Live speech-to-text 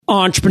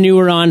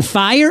Entrepreneur on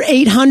Fire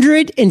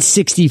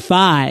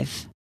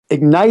 865.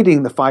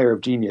 Igniting the fire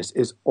of genius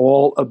is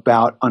all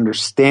about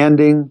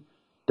understanding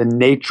the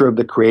nature of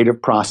the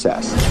creative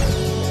process.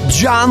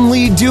 John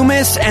Lee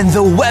Dumas and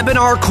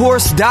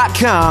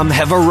thewebinarcourse.com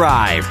have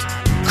arrived.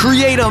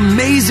 Create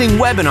amazing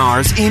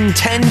webinars in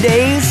 10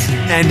 days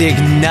and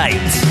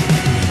ignite.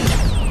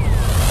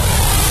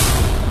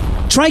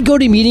 Try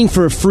GoToMeeting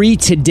for free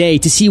today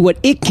to see what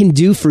it can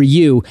do for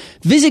you.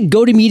 Visit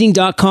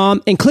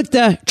GoToMeeting.com and click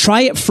the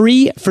Try It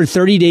Free for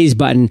 30 days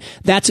button.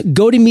 That's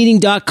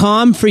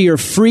GoToMeeting.com for your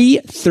free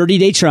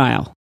 30-day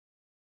trial.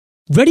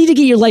 Ready to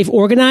get your life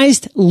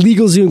organized?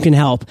 LegalZoom can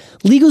help.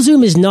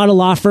 LegalZoom is not a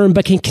law firm,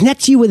 but can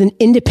connect you with an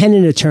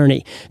independent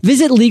attorney.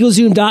 Visit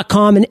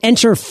LegalZoom.com and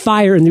enter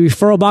FIRE in the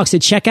referral box at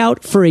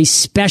checkout for a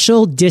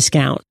special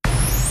discount.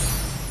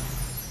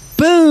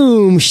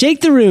 Boom!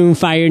 Shake the room,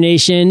 Fire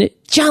Nation.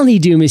 John Lee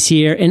Dumas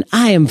here, and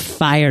I am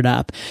fired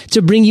up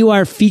to bring you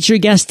our feature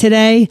guest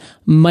today,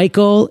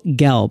 Michael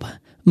Gelb.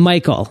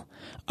 Michael,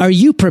 are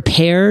you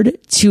prepared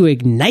to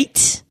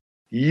ignite?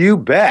 You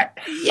bet.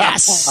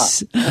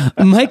 Yes.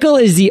 Michael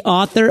is the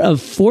author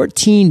of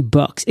 14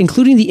 books,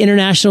 including the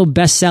international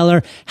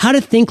bestseller, How to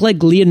Think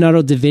Like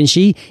Leonardo da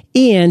Vinci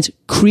and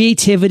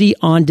Creativity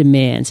on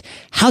Demand,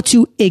 How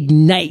to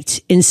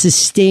Ignite and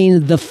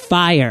Sustain the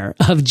Fire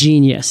of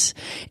Genius.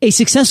 A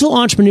successful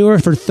entrepreneur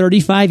for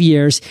 35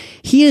 years,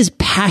 he is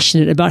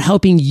passionate about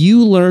helping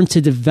you learn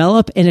to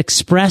develop and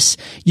express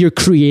your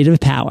creative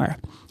power.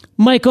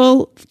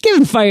 Michael,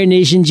 give Fire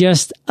Nation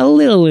just a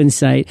little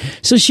insight.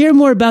 So share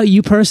more about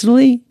you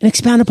personally and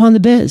expound upon the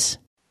biz.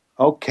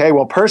 Okay,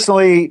 well,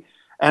 personally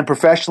and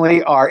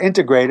professionally are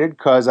integrated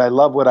because I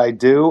love what I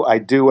do. I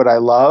do what I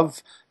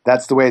love.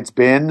 That's the way it's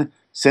been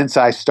since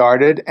I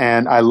started,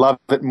 and I love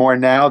it more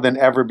now than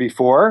ever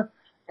before.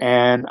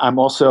 And I'm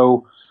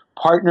also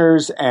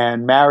partners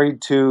and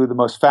married to the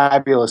most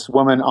fabulous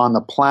woman on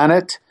the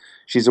planet.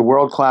 She's a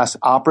world-class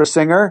opera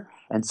singer.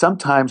 And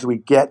sometimes we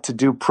get to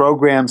do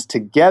programs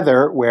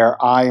together where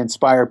I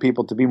inspire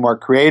people to be more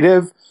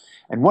creative.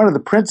 And one of the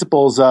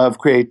principles of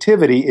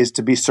creativity is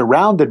to be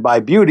surrounded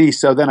by beauty.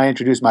 So then I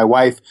introduce my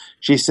wife.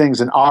 She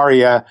sings an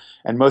aria,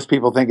 and most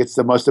people think it's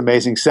the most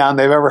amazing sound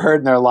they've ever heard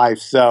in their life.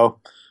 So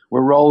we're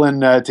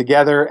rolling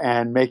together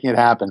and making it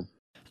happen.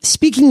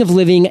 Speaking of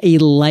living a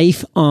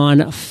life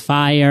on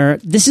fire,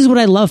 this is what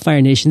I love,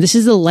 Fire Nation. This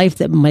is the life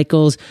that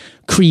Michael's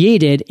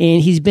created,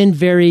 and he's been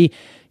very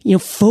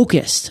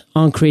focused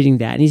on creating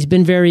that. And he's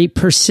been very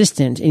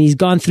persistent, and he's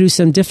gone through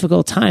some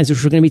difficult times,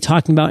 which we're going to be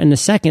talking about in a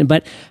second.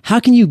 But how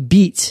can you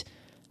beat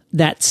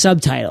that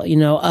subtitle,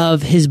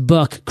 of his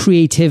book,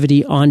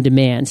 Creativity on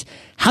Demand,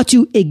 How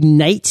to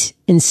Ignite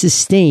and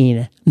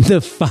Sustain the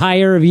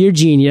Fire of Your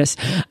Genius?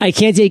 I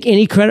can't take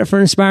any credit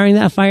for inspiring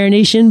that, Fire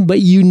Nation, but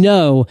you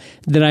know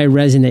that I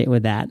resonate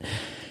with that.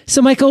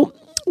 So, Michael,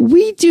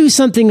 we do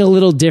something a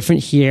little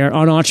different here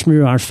on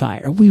Entrepreneur on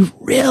Fire. We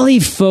really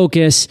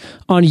focus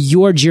on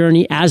your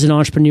journey as an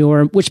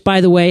entrepreneur, which,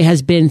 by the way,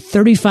 has been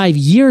 35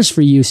 years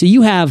for you. So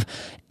you have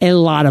a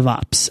lot of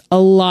ups, a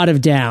lot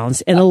of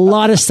downs, and a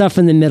lot of stuff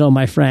in the middle,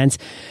 my friends.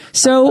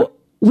 So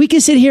we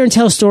can sit here and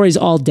tell stories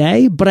all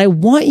day, but I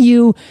want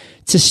you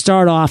to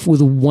start off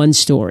with one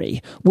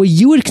story, what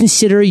you would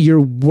consider your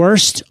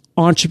worst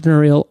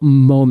entrepreneurial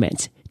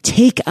moment.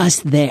 Take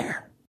us there.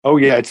 Oh,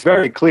 yeah, it's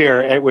very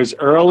clear. It was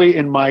early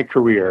in my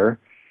career.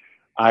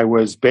 I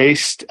was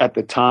based at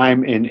the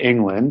time in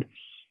England.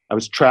 I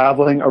was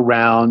traveling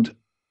around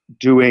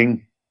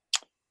doing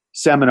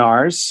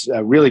seminars,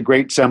 really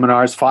great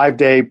seminars,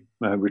 5-day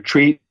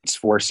retreats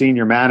for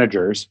senior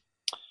managers.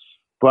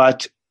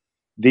 But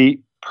the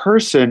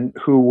person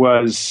who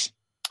was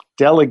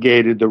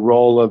delegated the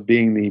role of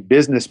being the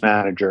business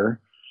manager,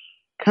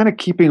 kind of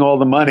keeping all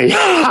the money.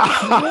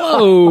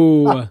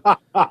 Whoa.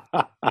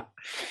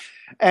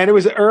 And it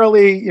was an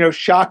early,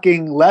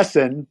 shocking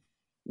lesson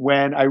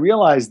when I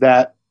realized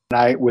that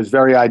I was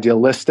very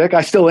idealistic.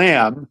 I still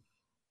am,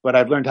 but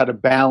I've learned how to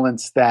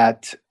balance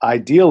that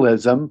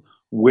idealism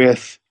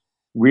with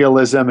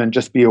realism and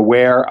just be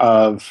aware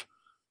of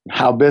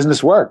how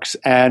business works.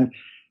 And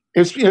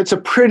it's a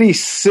pretty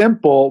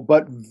simple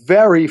but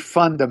very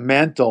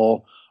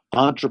fundamental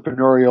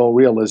entrepreneurial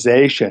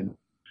realization,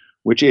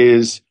 which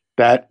is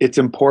that it's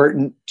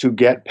important to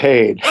get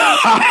paid.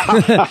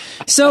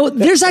 So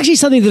there's actually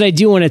something that I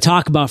do want to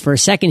talk about for a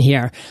second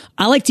here.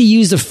 I like to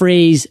use the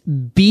phrase,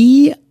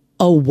 be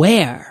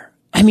aware.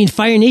 I mean,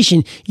 Fire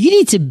Nation, you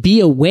need to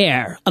be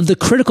aware of the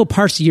critical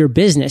parts of your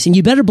business, and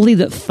you better believe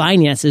that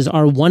finances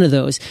are one of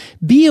those.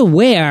 Be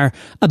aware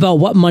about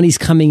what money's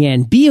coming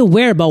in. Be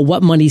aware about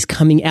what money's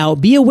coming out.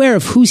 Be aware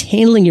of who's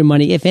handling your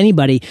money, if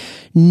anybody.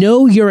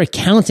 Know your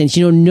accountants.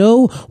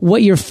 Know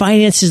what your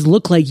finances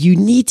look like. You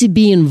need to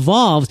be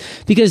involved,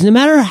 because no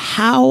matter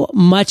how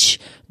much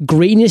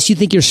greatness you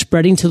think you're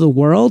spreading to the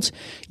world,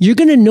 you're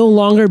going to no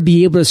longer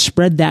be able to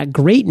spread that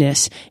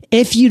greatness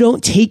if you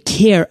don't take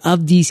care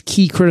of these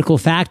key critical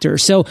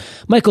factors. So,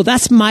 Michael,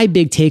 that's my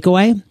big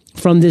takeaway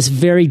from this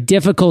very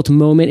difficult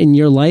moment in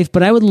your life.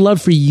 But I would love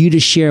for you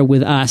to share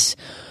with us,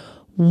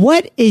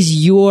 What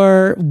is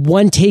your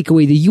one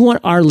takeaway that you want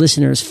our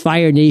listeners,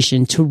 Fire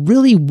Nation, to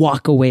really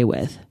walk away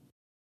with?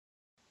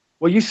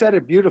 Well, you said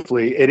it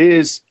beautifully.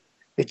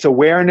 It's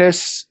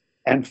awareness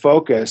and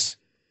focus,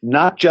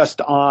 not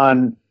just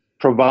on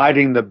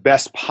providing the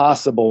best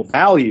possible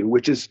value,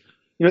 which is,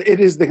 it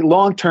is the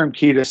long-term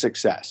key to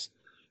success.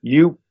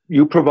 You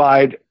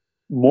provide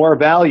more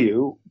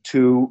value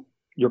to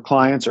your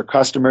clients or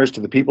customers,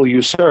 to the people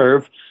you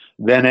serve,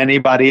 than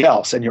anybody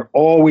else. And you're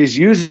always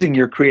using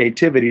your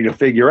creativity to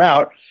figure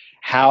out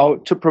how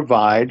to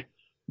provide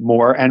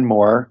more and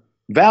more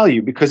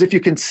value. Because if you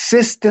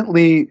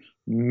consistently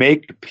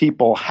make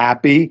people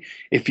happy,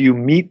 if you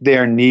meet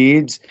their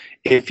needs,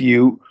 if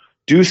you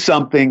do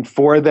something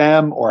for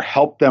them or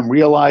help them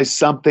realize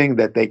something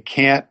that they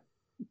can't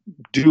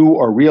do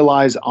or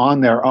realize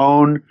on their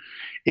own,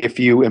 if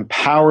you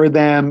empower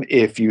them,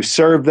 if you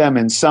serve them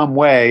in some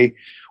way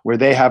where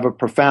they have a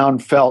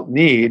profound felt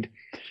need,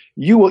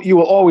 you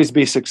will always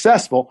be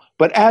successful.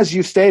 But as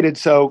you stated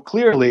so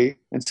clearly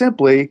and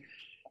simply,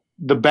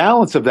 the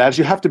balance of that is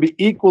you have to be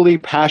equally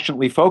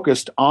passionately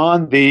focused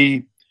on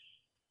the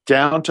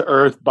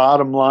down-to-earth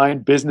bottom line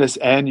business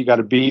end. You got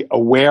to be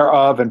aware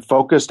of and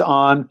focused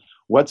on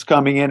what's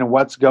coming in and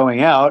what's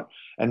going out,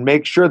 and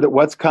make sure that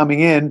what's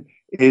coming in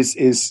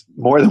is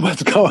more than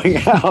what's going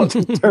out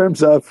in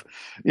terms of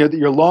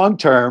your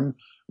long-term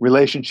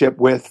relationship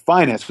with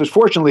finance. Because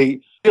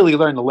fortunately, really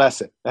learned the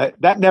lesson.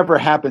 That never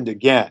happened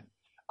again.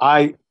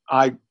 I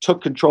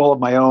took control of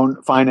my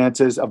own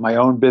finances, of my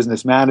own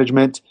business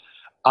management.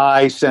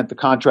 I sent the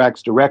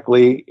contracts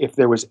directly. If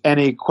there was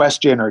any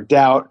question or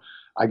doubt,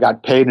 I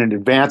got paid in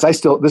advance.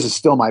 This is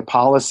still my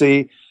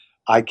policy.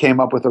 I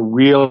came up with a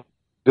real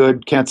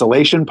good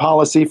cancellation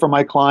policy for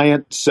my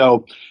clients.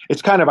 So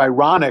it's kind of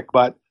ironic,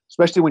 but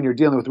especially when you're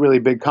dealing with really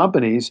big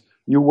companies,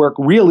 you work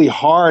really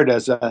hard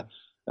as a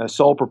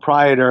sole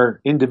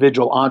proprietor,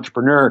 individual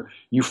entrepreneur.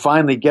 You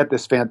finally get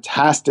this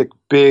fantastic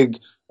big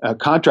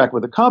contract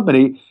with a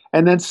company,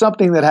 and then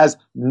something that has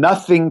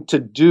nothing to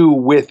do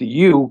with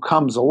you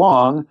comes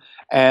along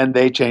and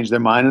they change their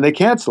mind and they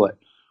cancel it.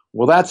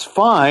 Well, that's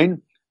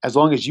fine as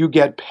long as you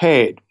get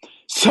paid.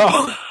 So,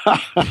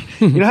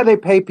 you know how they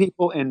pay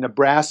people in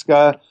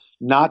Nebraska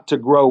not to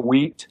grow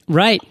wheat?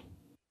 Right.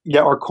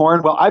 Yeah, or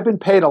corn. Well, I've been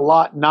paid a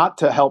lot not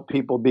to help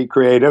people be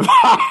creative.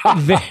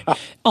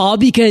 All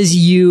because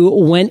you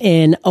went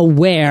in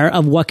aware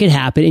of what could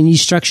happen and you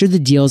structured the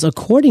deals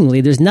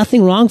accordingly. There's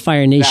nothing wrong,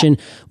 Fire Nation,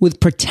 with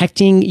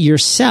protecting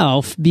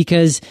yourself,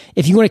 because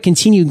if you want to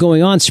continue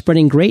going on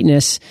spreading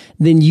greatness,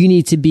 then you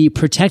need to be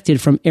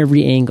protected from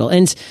every angle.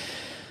 And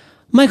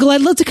Michael,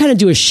 I'd love to kind of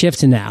do a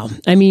shift now.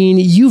 I mean,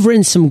 you've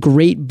written some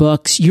great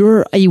books.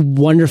 You're a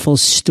wonderful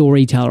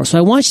storyteller. So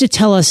I want you to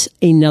tell us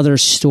another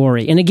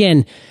story. And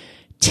again,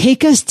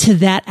 take us to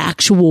that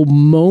actual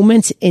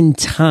moment in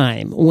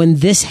time when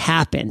this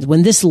happened,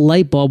 when this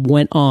light bulb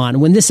went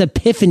on, when this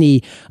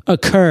epiphany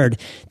occurred.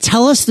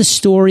 Tell us the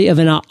story of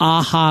an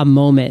aha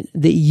moment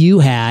that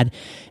you had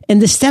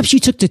and the steps you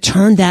took to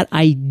turn that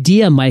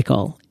idea,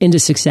 Michael, into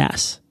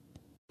success.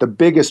 The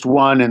biggest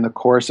one in the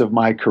course of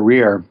my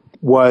career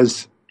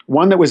was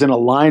one that was in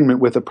alignment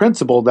with a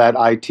principle that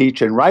I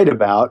teach and write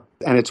about.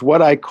 And it's what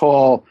I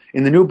call,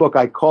 in the new book,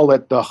 I call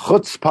it the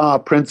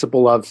chutzpah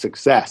principle of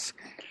success.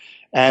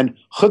 And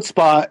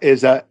chutzpah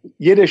is a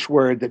Yiddish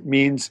word that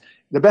means,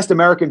 the best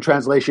American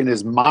translation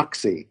is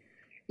moxie.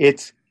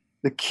 It's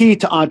the key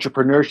to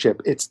entrepreneurship.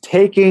 It's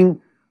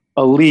taking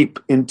a leap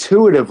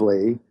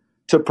intuitively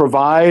to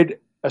provide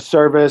a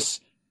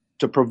service,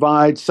 to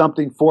provide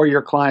something for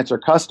your clients or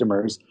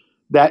customers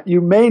that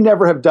you may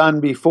never have done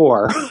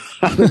before.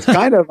 It's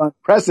kind of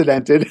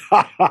unprecedented.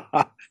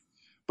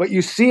 But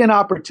you see an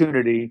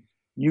opportunity,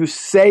 you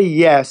say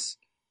yes,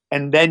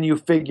 and then you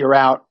figure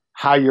out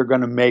how you're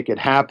going to make it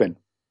happen.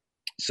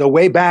 So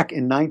way back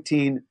in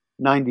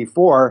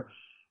 1994,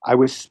 I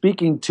was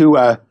speaking to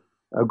a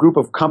group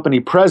of company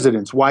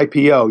presidents,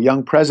 YPO,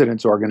 Young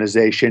Presidents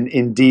Organization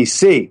in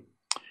DC.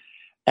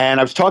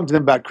 And I was talking to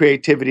them about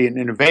creativity and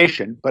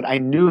innovation, but I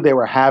knew they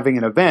were having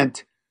an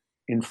event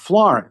in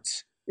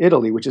Florence,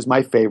 Italy, which is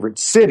my favorite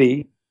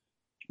city.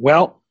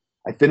 Well,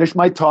 I finished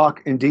my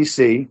talk in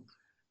DC.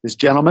 This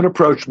gentleman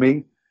approached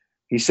me.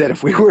 He said,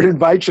 if we were to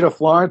invite you to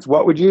Florence,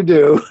 what would you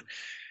do?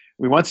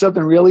 We want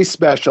something really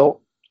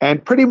special.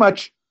 And pretty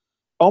much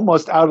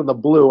almost out of the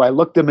blue, I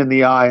looked him in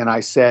the eye and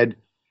I said,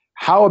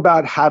 how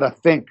about how to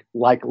think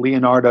like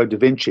Leonardo da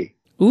Vinci?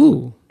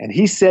 Ooh. And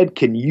he said,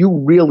 can you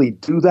really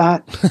do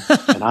that?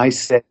 And I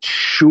said,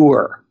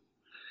 sure.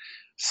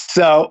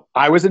 So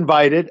I was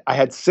invited. I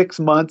had 6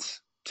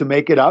 months to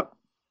make it up.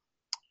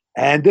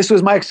 And this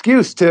was my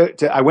excuse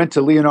I went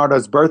to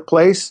Leonardo's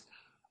birthplace.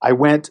 I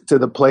went to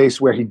the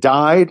place where he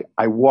died.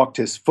 I walked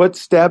his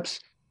footsteps.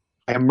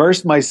 I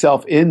immersed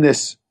myself in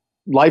this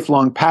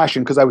lifelong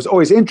passion because I was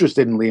always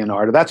interested in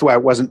Leonardo. That's why I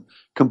wasn't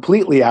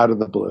completely out of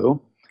the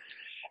blue.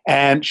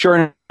 And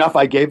sure enough,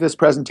 I gave this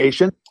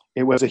presentation.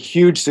 It was a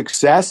huge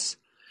success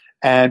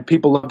and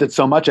people loved it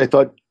so much. I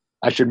thought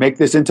I should make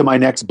this into my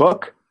next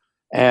book.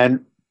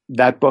 And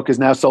that book has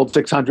now sold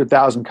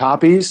 600,000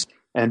 copies.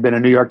 and been a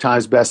New York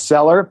Times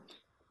bestseller.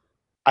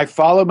 I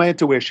followed my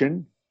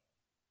intuition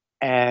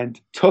and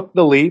took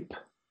the leap,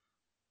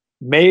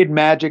 made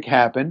magic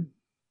happen,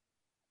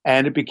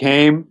 and it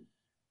became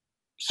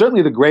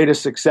certainly the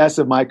greatest success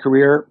of my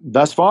career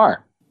thus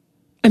far.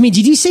 I mean,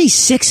 did you say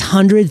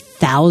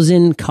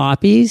 600,000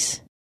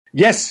 copies?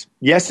 Yes,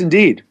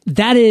 indeed.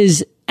 That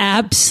is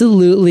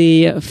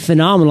absolutely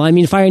phenomenal. I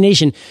mean, Fire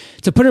Nation,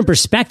 to put it in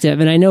perspective,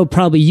 and I know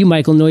probably you,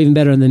 Michael, know even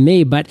better than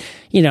me, but,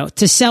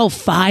 to sell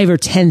 5 or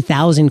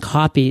 10,000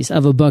 copies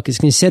of a book is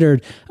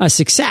considered a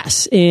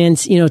success. And,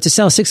 to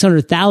sell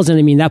 600,000,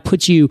 I mean, that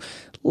puts you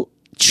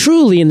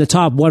truly in the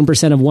top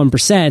 1% of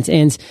 1%.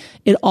 And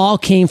it all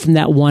came from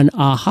that one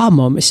aha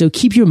moment. So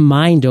keep your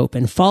mind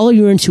open, follow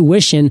your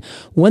intuition.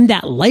 When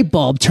that light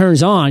bulb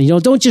turns on,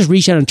 don't just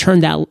reach out and turn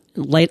that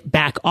light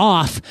back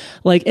off.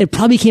 Like, it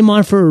probably came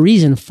on for a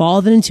reason.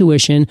 Follow the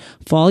intuition,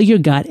 follow your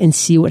gut, and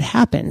see what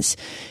happens.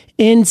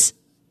 And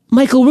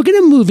Michael, we're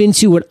going to move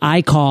into what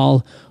I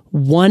call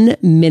 1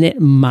 minute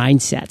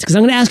mindsets, because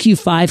I'm going to ask you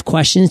 5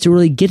 questions to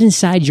really get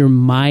inside your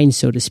mind,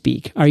 so to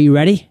speak. Are you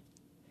ready?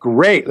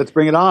 Great. Let's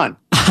bring it on.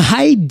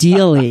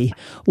 Ideally,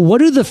 what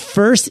do the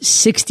first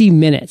 60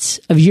 minutes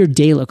of your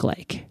day look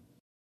like?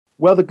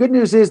 Well, the good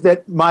news is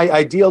that my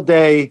ideal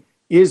day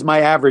is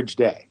my average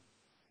day.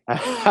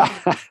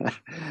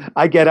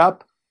 I get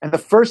up, and the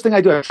first thing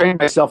I do, I train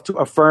myself to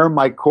affirm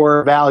my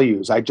core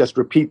values. I just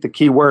repeat the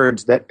key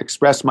words that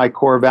express my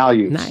core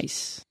values.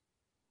 Nice.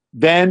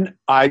 Then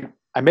I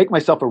make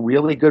myself a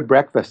really good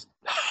breakfast.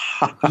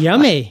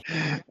 Yummy.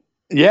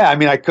 Yeah, I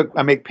mean,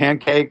 I make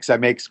pancakes, I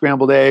make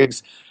scrambled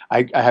eggs.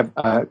 I have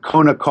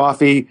Kona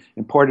coffee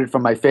imported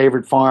from my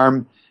favorite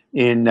farm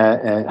in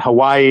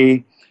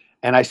Hawaii,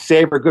 and I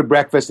savor a good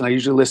breakfast, and I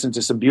usually listen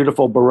to some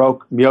beautiful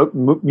Baroque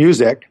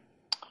music.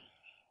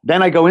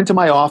 Then I go into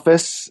my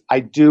office.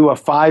 I do a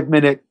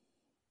 5-minute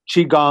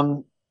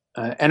Qigong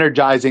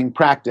energizing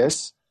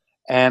practice,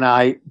 and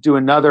I do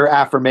another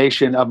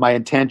affirmation of my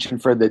intention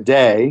for the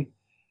day.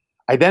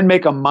 I then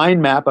make a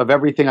mind map of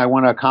everything I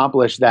want to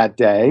accomplish that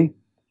day.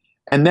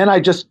 And then I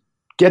just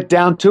get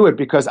down to it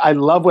because I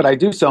love what I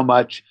do so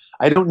much.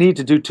 I don't need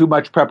to do too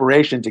much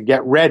preparation to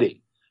get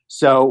ready.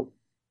 So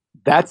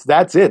that's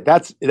it.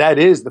 That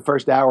is the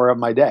first hour of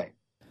my day.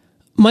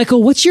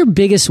 Michael, what's your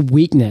biggest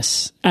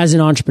weakness as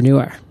an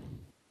entrepreneur?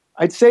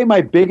 I'd say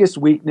my biggest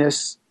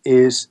weakness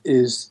is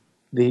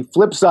the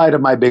flip side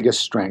of my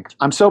biggest strength.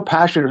 I'm so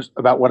passionate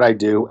about what I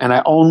do, and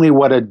I only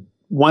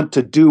want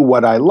to do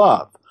what I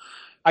love.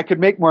 I could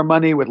make more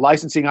money with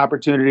licensing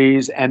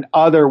opportunities and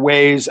other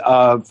ways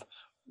of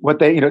what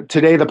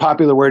today the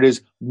popular word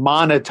is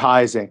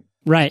monetizing.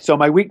 Right. So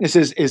my weakness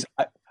is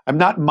I'm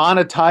not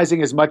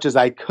monetizing as much as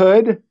I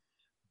could,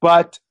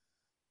 but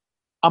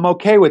I'm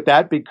okay with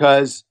that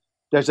because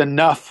there's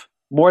enough,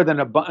 more than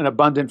an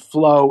abundant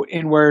flow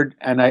inward,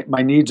 and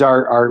my needs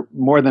are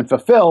more than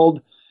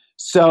fulfilled.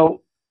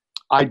 So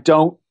I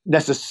don't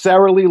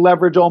necessarily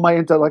leverage all my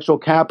intellectual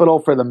capital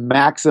for the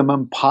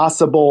maximum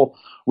possible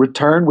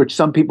return, which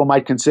some people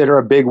might consider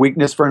a big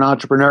weakness for an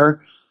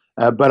entrepreneur.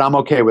 But I'm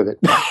okay with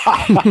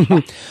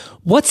it.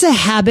 What's a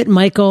habit,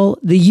 Michael,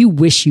 that you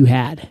wish you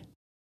had?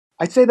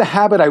 I'd say the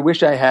habit I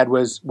wish I had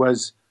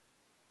was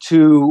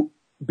to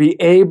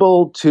be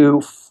able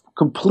to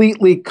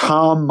completely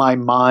calm my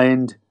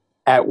mind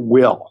at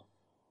will.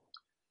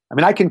 I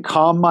mean, I can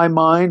calm my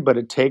mind, but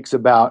it takes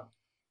about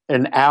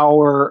an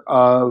hour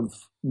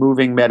of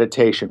moving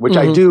meditation, which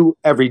I do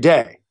every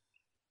day.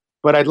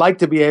 But I'd like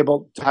to be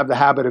able to have the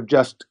habit of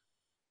just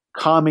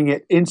calming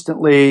it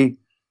instantly.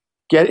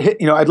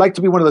 I'd like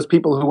to be one of those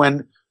people who,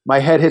 when my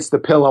head hits the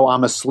pillow,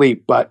 I'm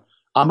asleep, but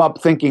I'm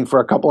up thinking for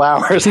a couple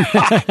hours.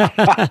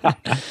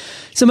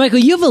 So, Michael,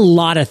 you have a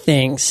lot of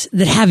things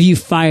that have you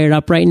fired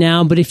up right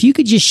now, but if you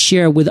could just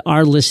share with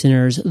our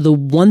listeners the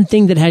one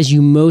thing that has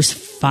you most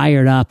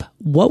fired up,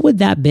 what would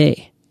that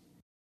be?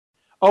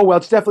 Oh,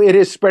 well, it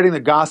is spreading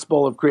the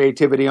gospel of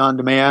creativity on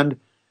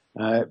demand.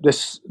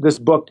 This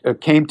book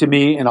came to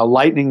me in a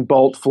lightning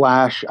bolt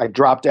flash. I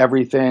dropped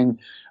everything.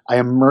 I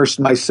immersed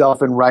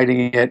myself in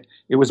writing it.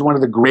 It was one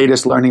of the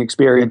greatest learning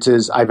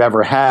experiences I've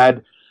ever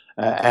had.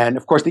 And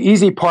of course, the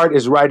easy part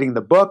is writing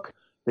the book.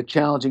 The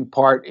challenging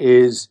part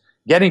is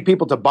getting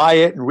people to buy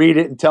it and read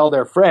it and tell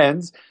their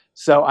friends.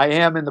 So I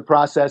am in the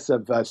process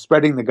of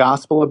spreading the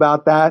gospel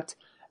about that.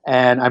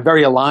 And I'm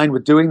very aligned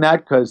with doing that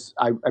because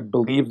I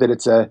believe that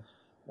it's a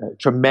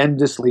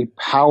tremendously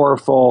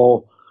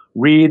powerful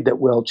read that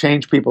will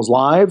change people's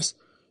lives.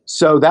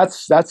 So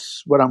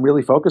that's what I'm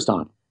really focused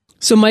on.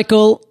 So,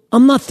 Michael,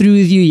 I'm not through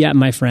with you yet,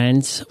 my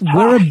friends.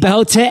 We're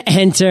about to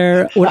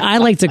enter what I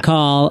like to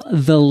call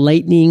the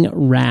lightning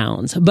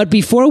round. But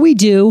before we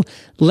do,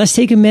 let's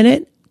take a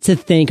minute to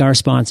thank our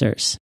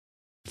sponsors.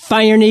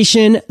 Fire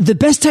Nation, the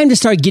best time to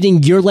start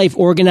getting your life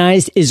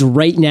organized is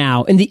right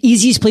now, and the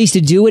easiest place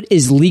to do it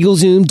is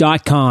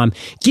LegalZoom.com.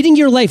 Getting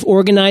your life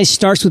organized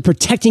starts with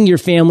protecting your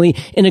family,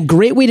 and a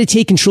great way to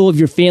take control of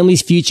your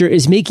family's future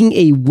is making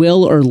a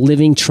will or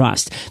living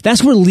trust.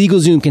 That's where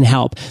LegalZoom can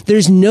help.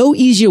 There's no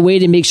easier way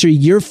to make sure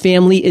your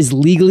family is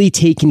legally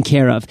taken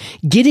care of.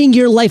 Getting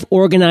your life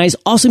organized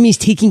also means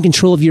taking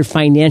control of your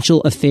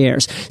financial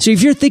affairs. So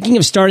if you're thinking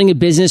of starting a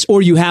business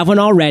or you have one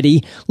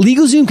already,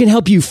 LegalZoom can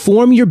help you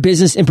form your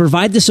business and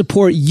provide the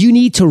support you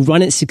need to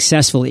run it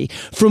successfully.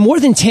 For more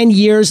than 10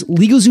 years,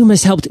 LegalZoom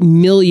has helped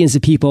millions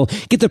of people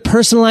get the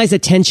personalized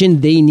attention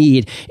they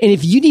need. And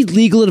if you need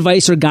legal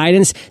advice or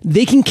guidance,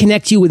 they can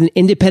connect you with an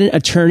independent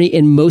attorney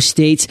in most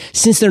states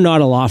since they're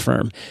not a law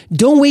firm.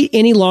 Don't wait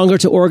any longer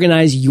to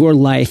organize your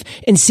life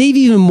and save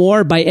even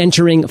more by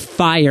entering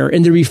FIRE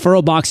in the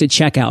referral box at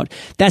checkout.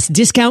 That's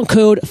discount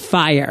code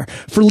FIRE.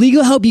 For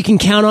legal help you can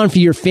count on for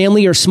your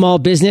family or small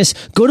business,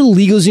 go to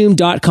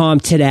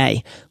LegalZoom.com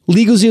today.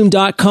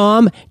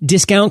 LegalZoom.com,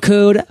 discount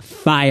code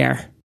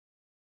FIRE.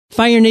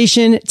 Fire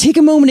Nation, take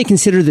a moment to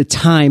consider the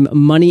time,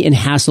 money, and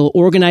hassle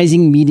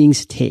organizing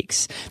meetings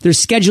takes.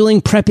 There's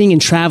scheduling, prepping,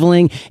 and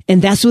traveling,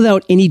 and that's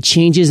without any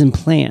changes in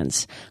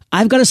plans.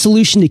 I've got a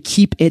solution to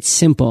keep it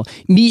simple.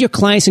 Meet your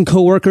clients and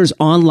coworkers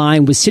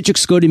online with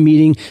Citrix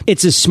GoToMeeting.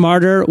 It's a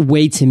smarter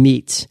way to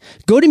meet.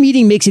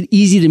 GoToMeeting makes it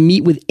easy to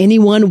meet with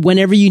anyone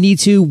whenever you need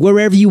to,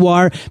 wherever you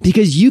are,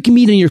 because you can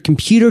meet on your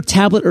computer,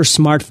 tablet, or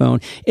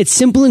smartphone. It's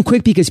simple and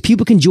quick because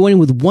people can join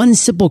with one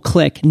simple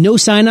click. No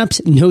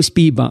signups, no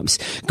speed bumps.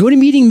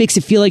 GoToMeeting makes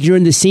it feel like you're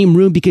in the same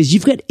room because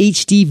you've got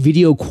HD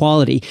video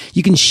quality.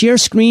 You can share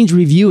screens,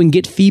 review, and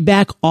get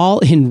feedback all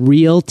in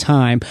real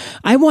time.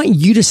 I want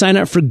you to sign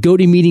up for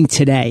GoToMeeting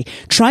today.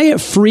 Try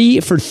it free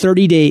for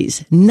 30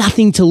 days.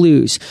 Nothing to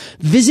lose.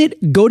 Visit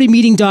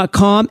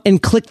GoToMeeting.com and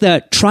click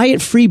the Try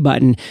It Free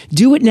button.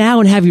 Do it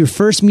now and have your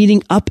first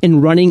meeting up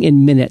and running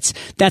in minutes.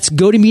 That's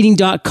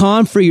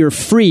GoToMeeting.com for your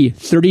free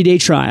 30-day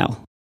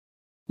trial.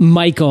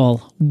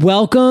 Michael,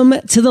 welcome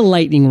to the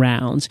lightning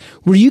round,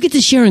 where you get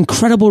to share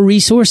incredible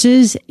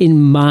resources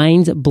and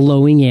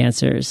mind-blowing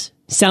answers.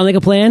 Sound like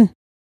a plan?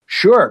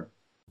 Sure.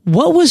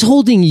 What was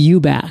holding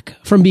you back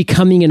from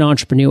becoming an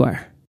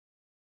entrepreneur?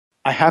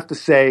 I have to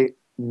say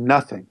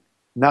nothing.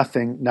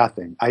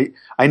 I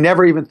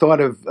never even thought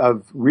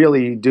of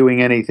really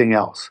doing anything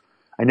else.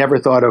 I never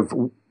thought of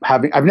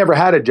I've never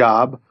had a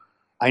job.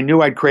 I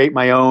knew I'd create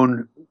my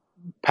own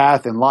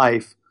path in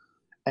life.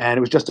 And it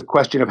was just a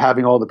question of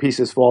having all the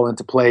pieces fall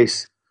into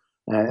place,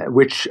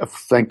 which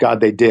thank God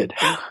they did.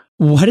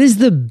 What is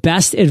the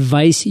best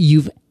advice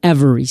you've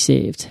ever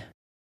received?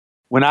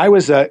 When I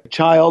was a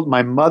child,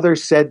 my mother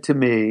said to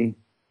me,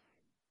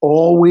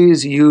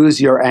 always use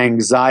your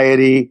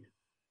anxiety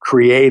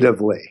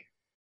creatively.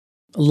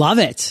 Love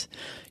it.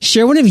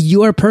 Share one of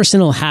your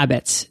personal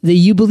habits that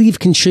you believe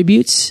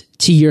contributes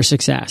to your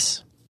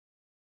success.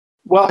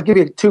 Well, I'll give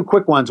you two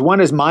quick ones. One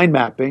is mind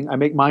mapping. I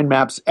make mind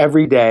maps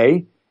every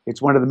day.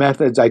 It's one of the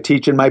methods I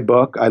teach in my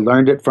book. I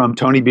learned it from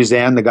Tony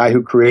Buzan, the guy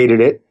who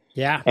created it.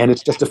 Yeah. And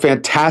it's just a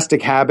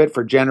fantastic habit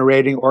for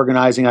generating,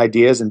 organizing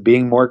ideas and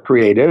being more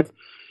creative.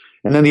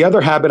 And then the other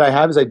habit I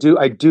have is I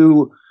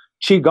do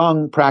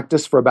Qigong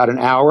practice for about an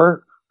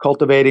hour,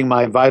 cultivating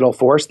my vital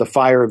force, the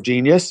fire of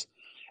genius.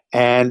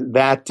 And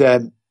that's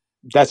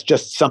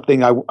just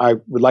something I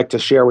would like to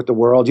share with the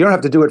world. You don't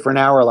have to do it for an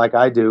hour like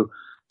I do.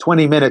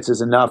 20 minutes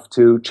is enough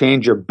to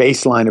change your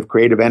baseline of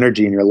creative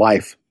energy in your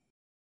life.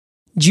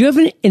 Do you have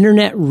an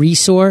internet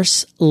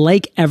resource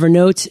like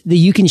Evernote that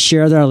you can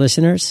share with our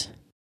listeners?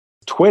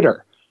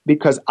 Twitter,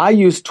 because I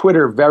use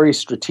Twitter very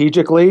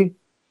strategically.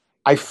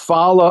 If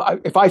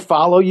I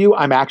follow you,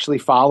 I'm actually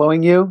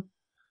following you.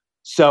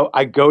 So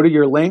I go to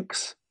your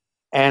links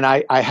and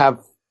I have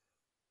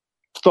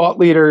thought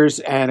leaders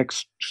and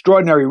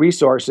extraordinary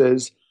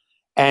resources,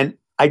 and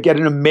I get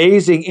an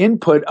amazing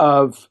input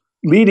of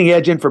leading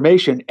edge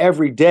information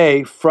every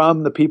day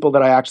from the people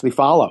that I actually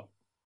follow.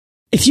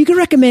 If you could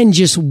recommend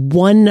just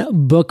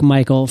one book,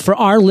 Michael, for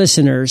our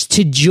listeners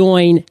to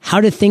join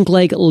How to Think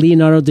Like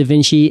Leonardo da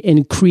Vinci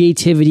and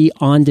Creativity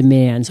on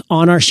Demand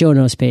on our show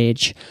notes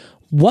page,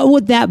 what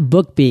would that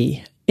book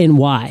be and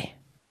why?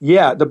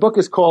 Yeah, the book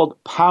is called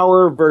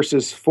Power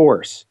versus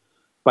Force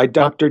by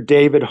Dr.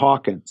 David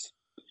Hawkins.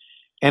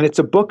 And it's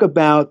a book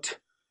about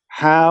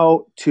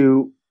how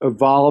to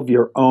evolve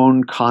your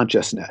own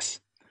consciousness.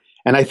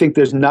 And I think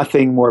there's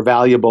nothing more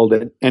valuable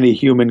that any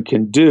human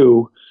can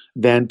do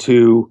than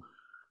to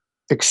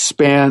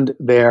expand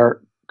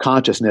their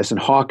consciousness. And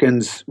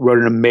Hawkins wrote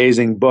an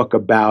amazing book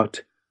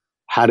about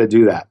how to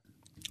do that.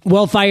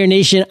 Well, Fire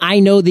Nation, I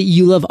know that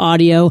you love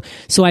audio,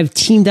 so I've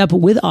teamed up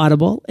with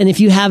Audible. And if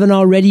you haven't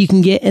already, you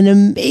can get an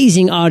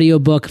amazing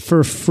audiobook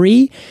for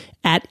free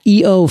at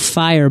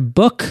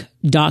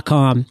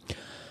eofirebook.com.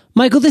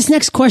 Michael, this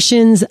next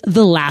question's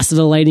the last of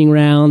the lightning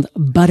round,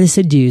 but it's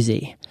a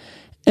doozy.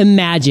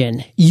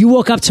 Imagine you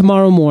woke up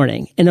tomorrow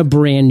morning in a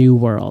brand new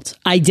world,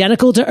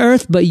 identical to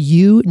Earth, but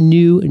you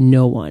knew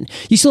no one.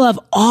 You still have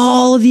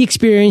all of the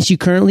experience you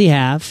currently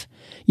have.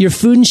 Your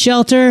food and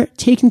shelter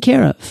taken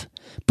care of.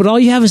 But all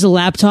you have is a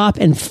laptop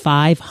and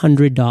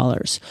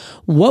 $500.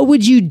 What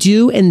would you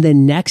do in the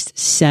next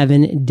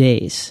 7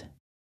 days?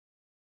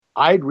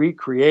 I'd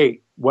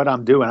recreate what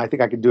I'm doing. I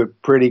think I could do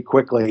it pretty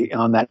quickly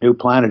on that new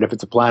planet if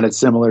it's a planet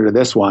similar to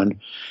this one.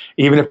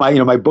 Even if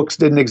my books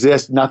didn't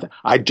exist, nothing.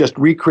 I'd just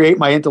recreate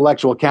my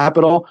intellectual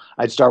capital.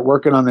 I'd start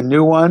working on the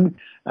new one.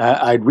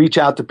 I'd reach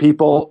out to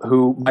people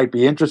who might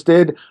be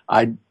interested.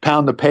 I'd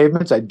pound the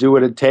pavements. I'd do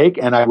what it'd take,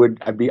 and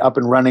I'd be up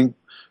and running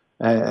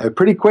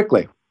pretty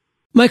quickly.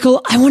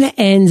 Michael, I want to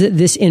end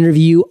this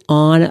interview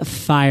on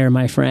fire,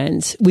 my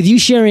friends, with you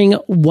sharing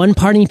one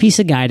parting piece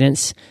of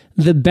guidance,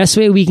 the best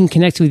way we can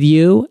connect with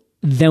you,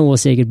 then we'll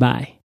say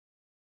goodbye.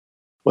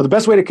 Well, the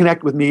best way to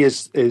connect with me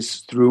is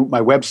through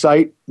my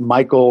website,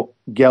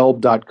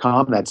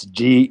 michaelgelb.com. That's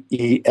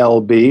Gelb,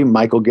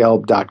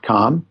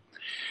 michaelgelb.com.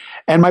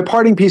 And my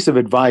parting piece of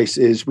advice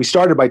is we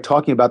started by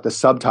talking about the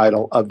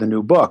subtitle of the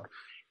new book,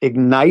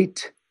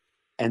 Ignite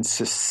and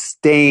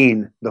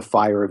Sustain the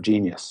Fire of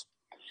Genius.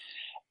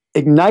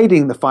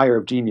 Igniting the fire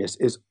of genius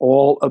is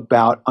all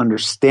about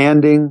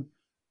understanding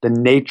the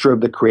nature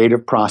of the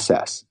creative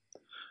process.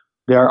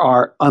 There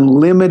are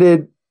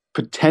unlimited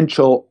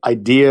potential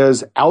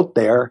ideas out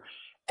there,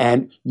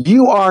 and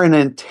you are an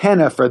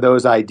antenna for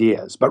those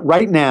ideas. But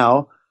right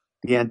now,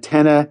 the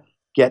antenna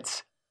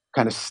gets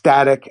kind of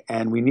static,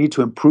 and we need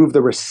to improve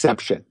the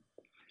reception.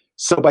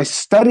 So by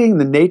studying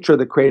the nature of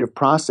the creative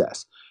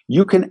process,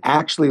 you can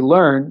actually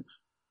learn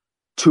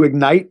to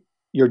ignite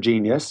your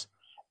genius.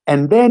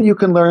 And then you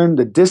can learn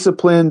the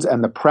disciplines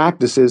and the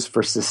practices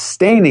for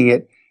sustaining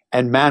it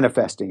and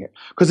manifesting it.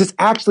 Because it's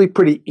actually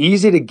pretty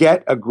easy to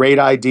get a great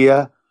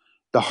idea.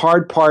 The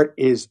hard part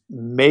is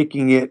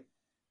making it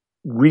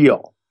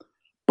real.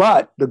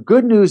 But the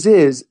good news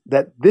is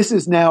that this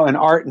is now an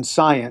art and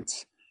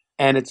science,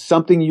 and it's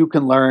something you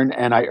can learn,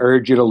 and I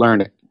urge you to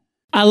learn it.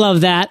 I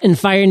love that. And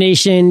Fire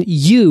Nation,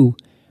 you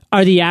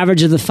are the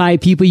average of the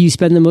 5 people you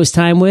spend the most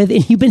time with,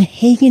 and you've been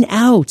hanging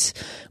out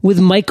with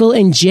Michael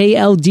and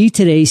JLD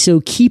today. So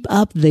keep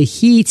up the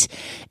heat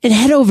and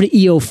head over to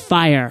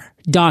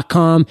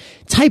eofire.com.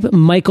 Type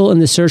Michael in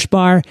the search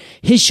bar.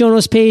 His show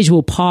notes page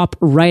will pop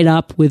right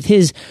up with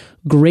his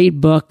great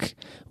book,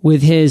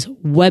 with his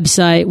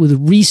website,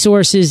 with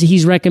resources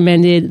he's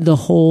recommended, the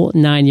whole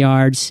 9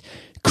 yards.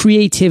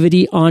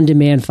 Creativity on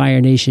Demand, Fire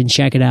Nation.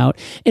 Check it out.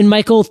 And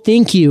Michael,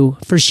 thank you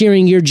for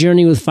sharing your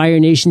journey with Fire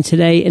Nation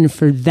today. And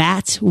for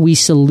that, we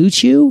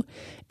salute you,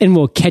 and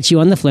we'll catch you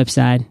on the flip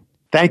side.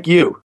 Thank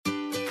you.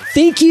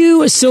 Thank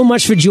you so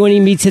much for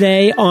joining me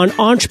today on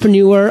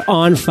Entrepreneur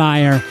on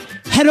Fire.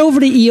 Head over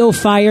to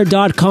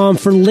eofire.com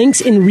for links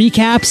and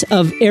recaps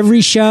of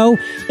every show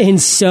and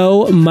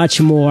so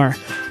much more.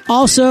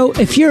 Also,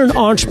 if you're an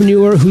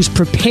entrepreneur who's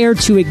prepared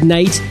to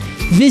ignite,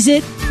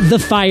 visit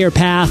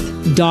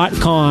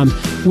thefirepath.com,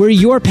 where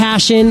your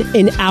passion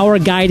and our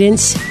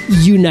guidance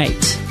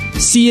unite.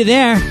 See you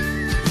there.